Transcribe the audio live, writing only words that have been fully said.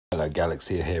Hello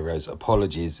Galaxy of Heroes,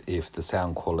 apologies if the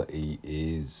sound quality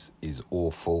is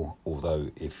awful,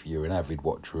 although if you're an avid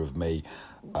watcher of me,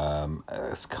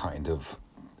 it's kind of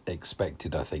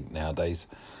expected, I think, nowadays.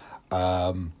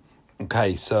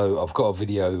 Okay, so I've got a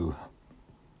video,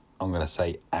 I'm going to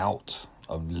say out,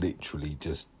 I've literally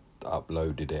just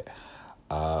uploaded it,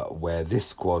 where this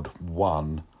squad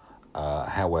won.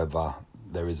 However,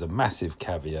 there is a massive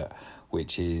caveat,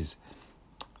 which is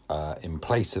in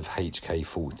place of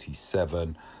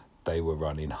HK-47, they were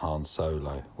running Han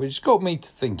Solo, which got me to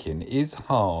thinking, is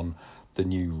Han the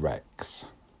new Rex?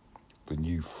 The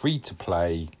new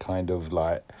free-to-play kind of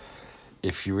like,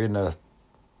 if you're in a,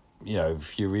 you know,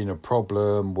 if you're in a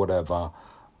problem, whatever,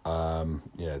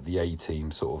 yeah, the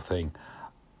A-team sort of thing,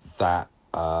 that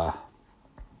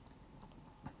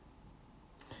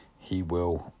he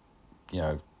will, you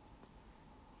know,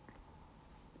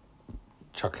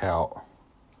 chuck out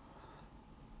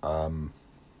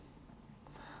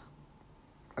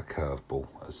a curveball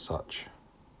as such.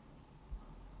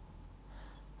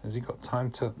 Has he got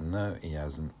time to? No, he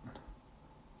hasn't.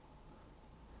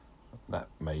 That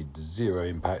made zero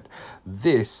impact.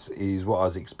 This is what I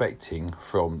was expecting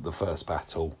from the first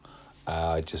battle.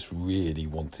 I just really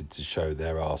wanted to show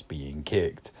their ass being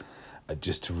kicked,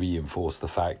 just to reinforce the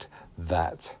fact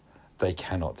that they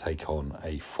cannot take on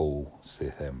a full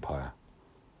Sith Empire.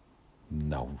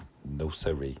 No, no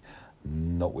siree.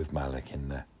 Not with Malak in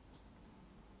there.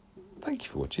 Thank you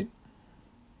for watching.